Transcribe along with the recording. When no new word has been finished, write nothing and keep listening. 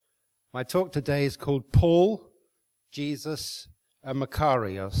My talk today is called Paul, Jesus, and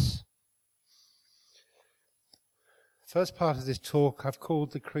Macarius. First part of this talk I've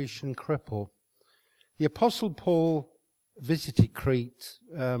called the Cretan Cripple. The Apostle Paul visited Crete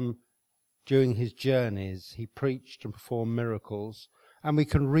during his journeys. He preached and performed miracles, and we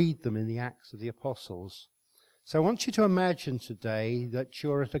can read them in the Acts of the Apostles. So I want you to imagine today that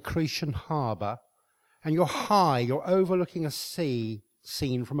you're at a Cretan harbour, and you're high, you're overlooking a sea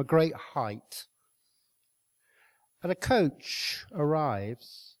seen from a great height. And a coach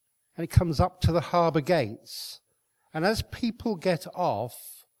arrives, and it comes up to the harbour gates. And as people get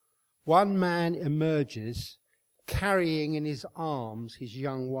off, one man emerges, carrying in his arms his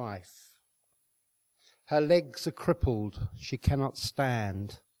young wife. Her legs are crippled, she cannot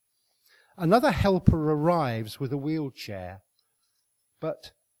stand. Another helper arrives with a wheelchair,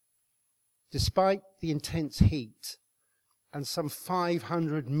 but despite the intense heat and some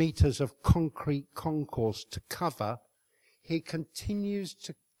 500 meters of concrete concourse to cover, he continues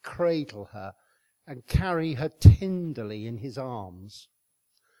to cradle her and carry her tenderly in his arms.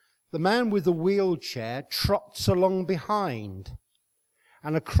 The man with the wheelchair trots along behind,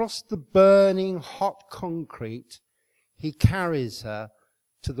 and across the burning hot concrete, he carries her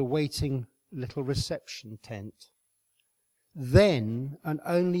to the waiting little reception tent. Then, and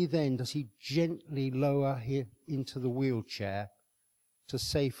only then, does he gently lower her into the wheelchair to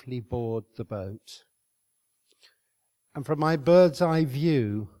safely board the boat. And from my bird's eye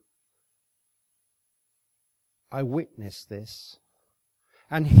view, I witnessed this,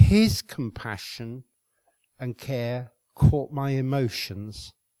 and his compassion and care caught my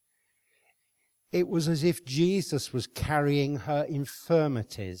emotions. It was as if Jesus was carrying her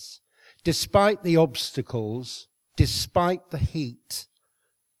infirmities, despite the obstacles, despite the heat,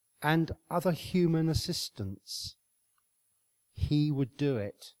 and other human assistance. He would do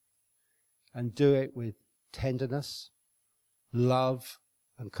it, and do it with tenderness, love,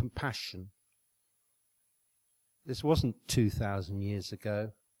 and compassion. This wasn't 2,000 years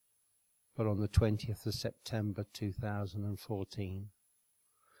ago, but on the 20th of September 2014.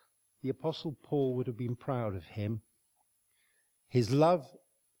 The Apostle Paul would have been proud of him. His love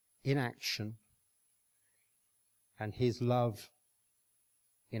in action, and his love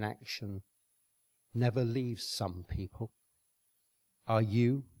in action never leaves some people. Are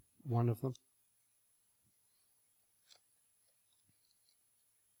you one of them?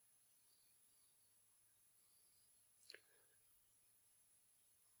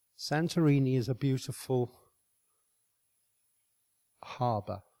 Santorini is a beautiful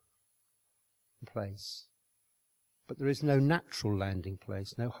harbour place, but there is no natural landing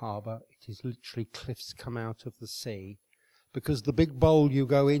place, no harbour. It is literally cliffs come out of the sea, because the big bowl you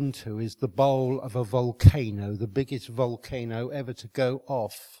go into is the bowl of a volcano, the biggest volcano ever to go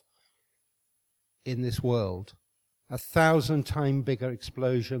off in this world. 1,000 times bigger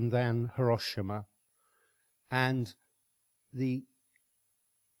explosion than Hiroshima. And the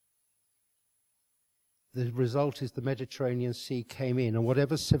result is the Mediterranean Sea came in, and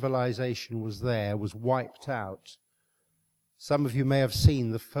whatever civilization was there was wiped out. Some of you may have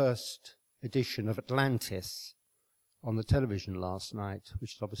seen the first edition of Atlantis on the television last night,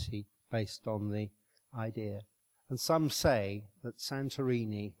 which is obviously based on the idea. And some say that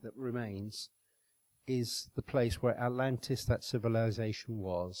Santorini, that remains, is the place where Atlantis, that civilization,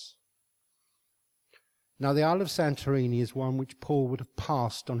 was. Now, the Isle of Santorini is one which Paul would have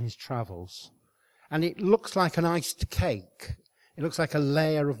passed on his travels. And it looks like an iced cake. It looks like a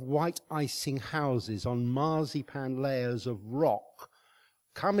layer of white icing houses on marzipan layers of rock,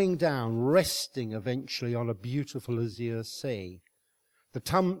 coming down, resting eventually on a beautiful azure sea. The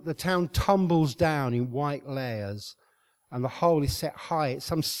town tumbles down in white layers, and the whole is set high. It's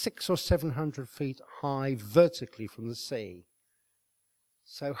some 600 or 700 feet high vertically from the sea.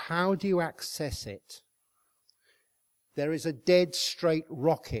 So how do you access it? There is a dead straight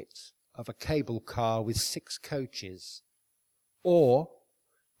rocket of a cable car with 6 coaches, or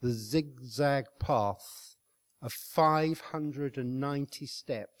the zigzag path of 590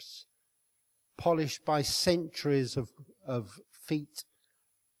 steps, polished by centuries of feet,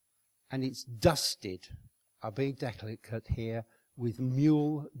 and it's dusted, I'll be delicate here, with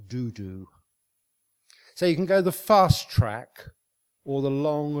mule doo-doo. So you can go the fast track or the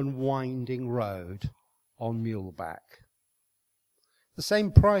long and winding road on muleback. The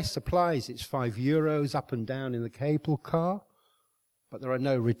same price applies. It's €5 up and down in the cable car, but there are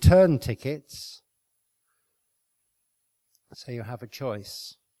no return tickets. So you have a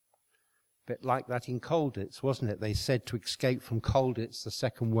choice. A bit like that in Colditz, wasn't it? They said to escape from Colditz, the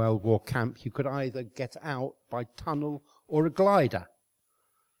Second World War camp, you could either get out by tunnel or a glider.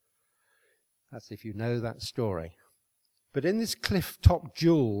 That's if you know that story. But in this cliff-top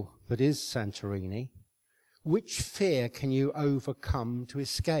jewel that is Santorini, which fear can you overcome to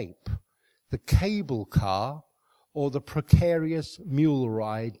escape? The cable car or the precarious mule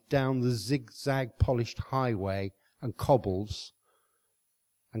ride down the zigzag polished highway and cobbles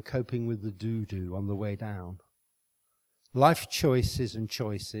and coping with the doo-doo on the way down? Life choices and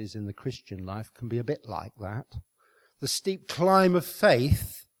choices in the Christian life can be a bit like that. The steep climb of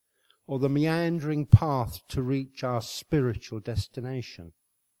faith or the meandering path to reach our spiritual destination.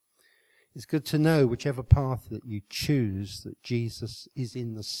 It's good to know whichever path that you choose, that Jesus is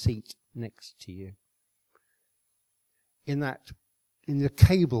in the seat next to you. In the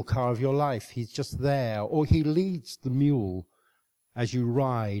cable car of your life, he's just there, or he leads the mule as you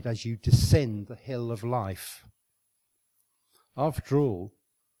ride, as you descend the hill of life. After all,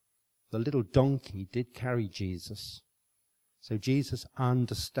 the little donkey did carry Jesus. So Jesus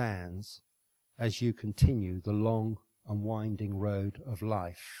understands as you continue the long and winding road of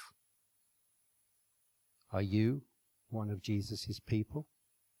life. Are you one of Jesus' people?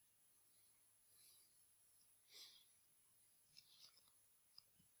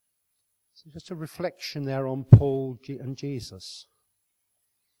 So just a reflection there on Paul and Jesus.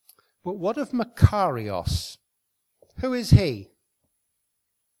 But what of Makarios? Who is he?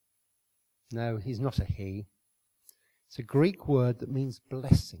 No, he's not a he. It's a Greek word that means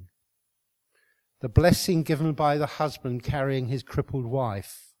blessing. The blessing given by the husband carrying his crippled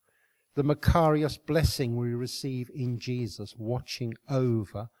wife. The Makarios blessing we receive in Jesus, watching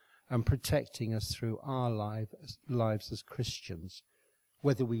over and protecting us through our lives as Christians.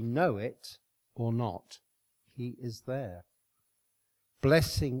 Whether we know it or not, he is there.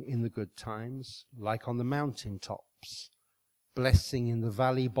 Blessing in the good times, like on the mountain tops. Blessing in the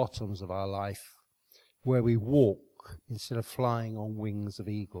valley bottoms of our life, where we walk instead of flying on wings of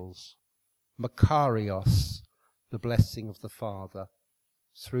eagles. Makarios, the blessing of the Father,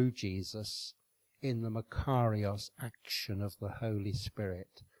 through Jesus, in the Makarios action of the Holy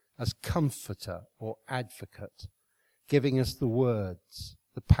Spirit, as comforter or advocate, giving us the words,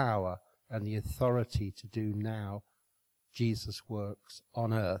 the power, and the authority to do now Jesus' works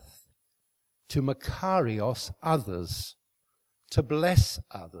on earth. To Makarios others, to bless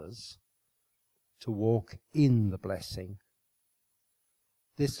others, to walk in the blessing.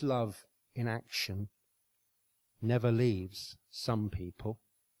 This love in action never leaves some people.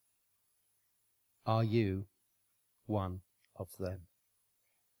 Are you one of them?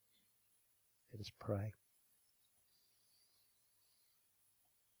 Let us pray.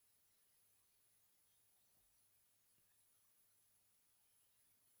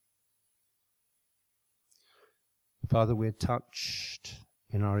 Father, we're touched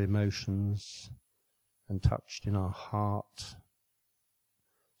in our emotions and touched in our heart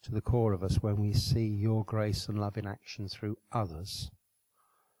to the core of us when we see your grace and love in action through others.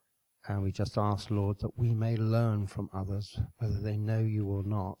 And we just ask, Lord, that we may learn from others, whether they know you or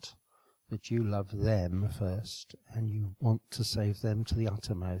not, that you love them first and you want to save them to the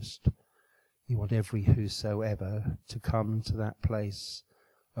uttermost. You want every whosoever to come to that place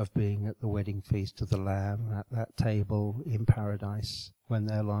of being at the wedding feast of the Lamb, at that table in paradise when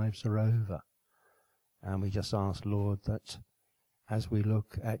their lives are over. And we just ask, Lord, that as we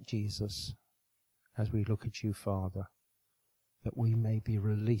look at Jesus, as we look at you, Father, that we may be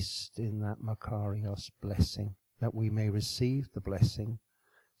released in that Makarios blessing, that we may receive the blessing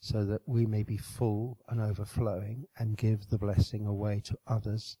so that we may be full and overflowing and give the blessing away to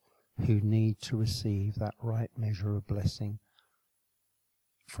others who need to receive that right measure of blessing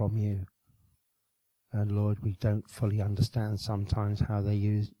from you. And Lord, we don't fully understand sometimes how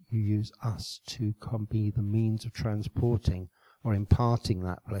you use us to be the means of transporting or imparting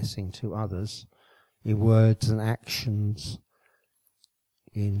that blessing to others in words and actions,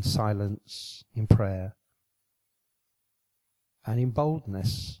 in silence, in prayer, and in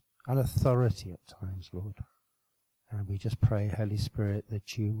boldness and authority at times, Lord. And we just pray, Holy Spirit,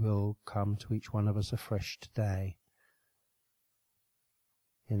 that you will come to each one of us afresh today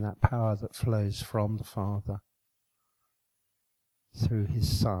in that power that flows from the Father through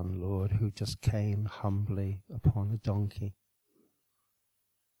his Son, Lord, who just came humbly upon a donkey,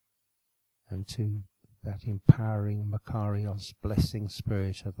 and to that empowering Makarios blessing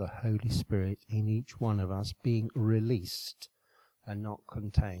spirit of the Holy Spirit in each one of us being released and not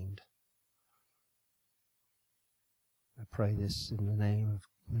contained. I pray this in the name of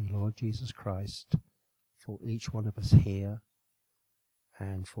the Lord Jesus Christ for each one of us here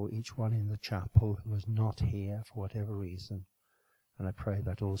and for each one in the chapel who is not here for whatever reason. And I pray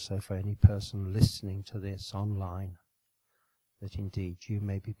that also for any person listening to this online, that indeed you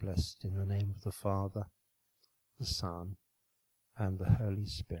may be blessed in the name of the Father, the Son, and the Holy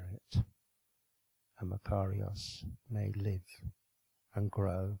Spirit. And Makarios may live and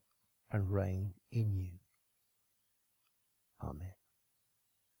grow and reign in you. Amen.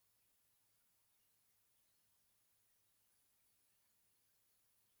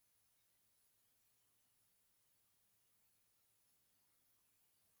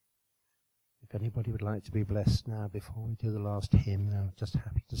 If anybody would like to be blessed now before we do the last hymn, I'm just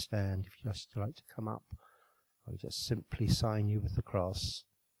happy to stand. If you'd just like to come up, I'll just simply sign you with the cross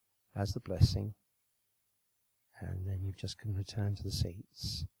as the blessing, and then you just can return to the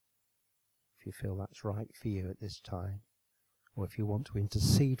seats if you feel that's right for you at this time, or if you want to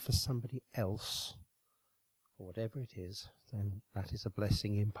intercede for somebody else, or whatever it is, then that is a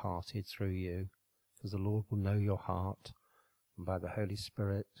blessing imparted through you, because the Lord will know your heart, and by the Holy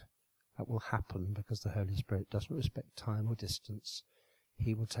Spirit that will happen, because the Holy Spirit doesn't respect time or distance.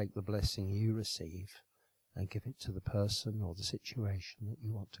 He will take the blessing you receive and give it to the person or the situation that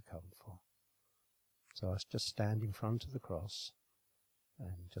you want to come for. So I just stand in front of the cross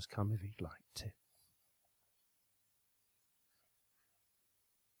and just come if you'd like to.